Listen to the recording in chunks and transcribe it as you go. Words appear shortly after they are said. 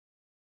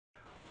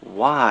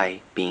why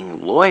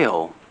being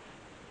loyal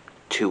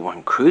to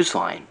one cruise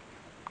line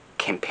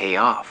can pay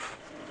off.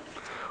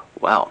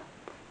 Well,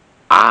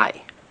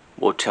 I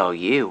will tell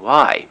you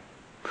why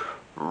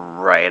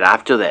right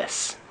after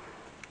this.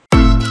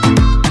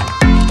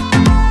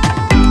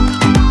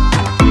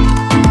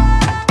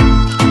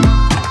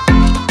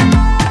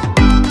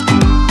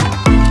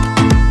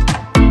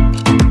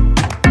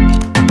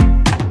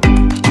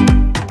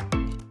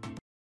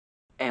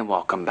 And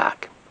welcome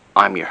back.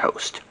 I'm your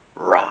host,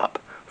 Rob,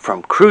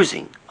 from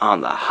Cruising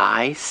on the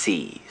High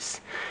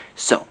Seas.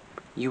 So,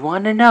 you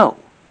want to know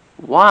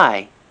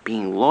why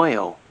being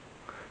loyal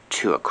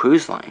to a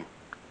cruise line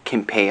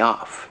can pay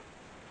off?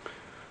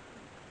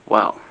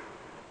 Well,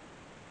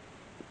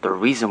 the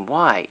reason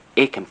why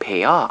it can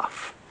pay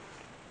off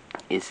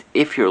is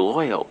if you're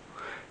loyal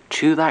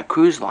to that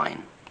cruise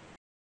line,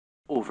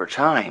 over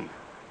time,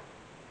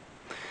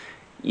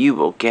 you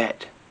will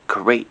get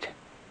great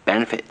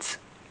benefits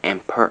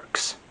and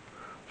perks.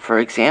 For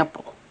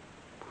example,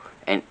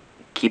 and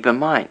keep in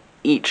mind,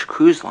 each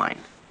cruise line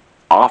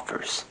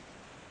offers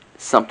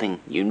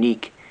something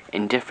unique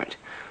and different.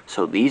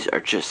 So these are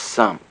just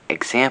some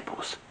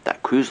examples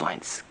that cruise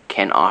lines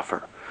can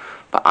offer.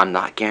 But I'm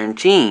not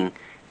guaranteeing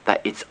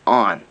that it's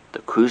on the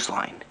cruise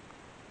line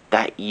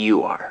that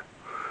you are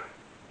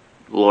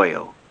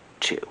loyal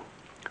to.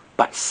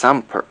 But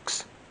some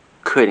perks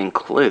could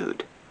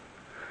include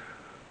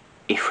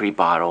a free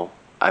bottle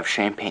of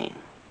champagne,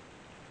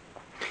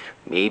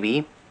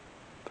 maybe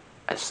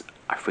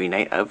a free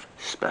night of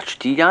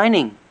specialty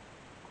dining,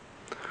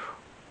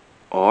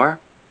 or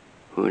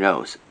who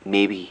knows,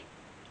 maybe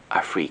a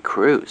free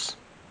cruise,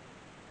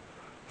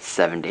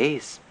 7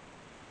 days,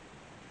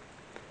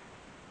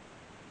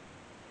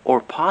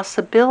 or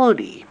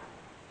possibility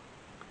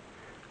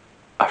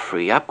a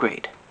free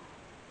upgrade.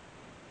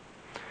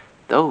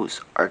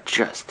 Those are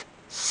just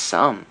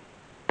some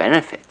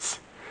benefits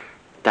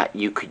that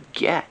you could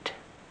get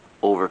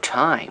over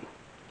time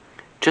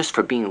just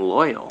for being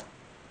loyal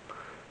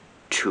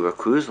to a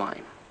cruise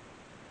line.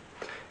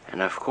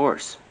 And of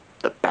course,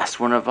 the best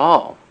one of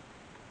all,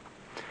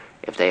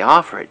 if they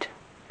offer it,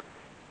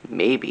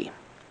 maybe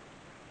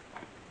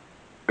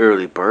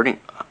early boarding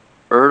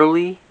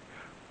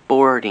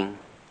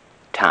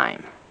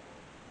time.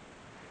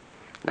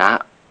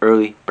 Not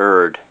early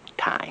bird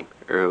time,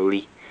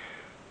 early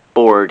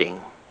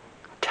boarding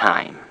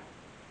time.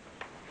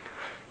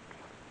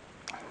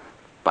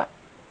 But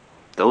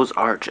those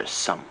are just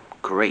some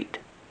great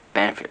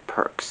benefit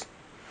perks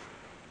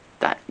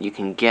that you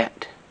can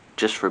get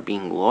just for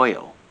being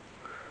loyal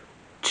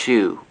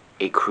to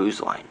a cruise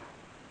line.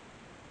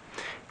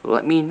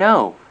 Let me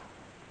know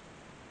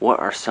what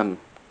are some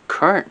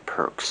current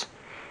perks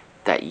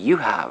that you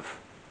have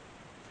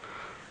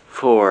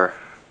for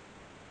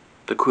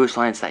the cruise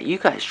lines that you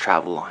guys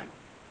travel on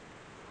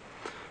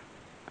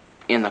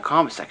in the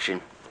comment section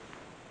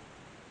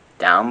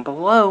down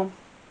below.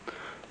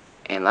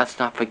 And let's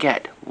not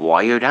forget,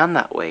 while you're down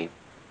that way,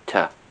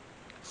 to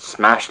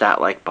smash that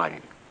like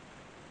button.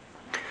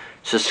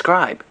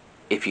 Subscribe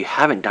if you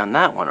haven't done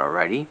that one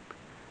already.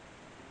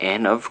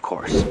 And of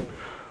course,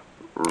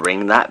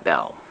 ring that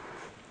bell.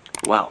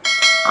 Well,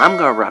 I'm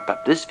going to wrap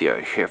up this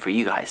video here for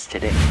you guys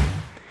today.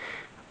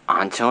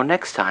 Until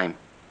next time,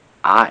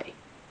 I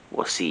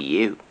will see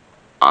you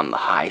on the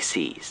high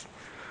seas.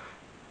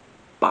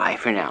 Bye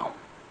for now.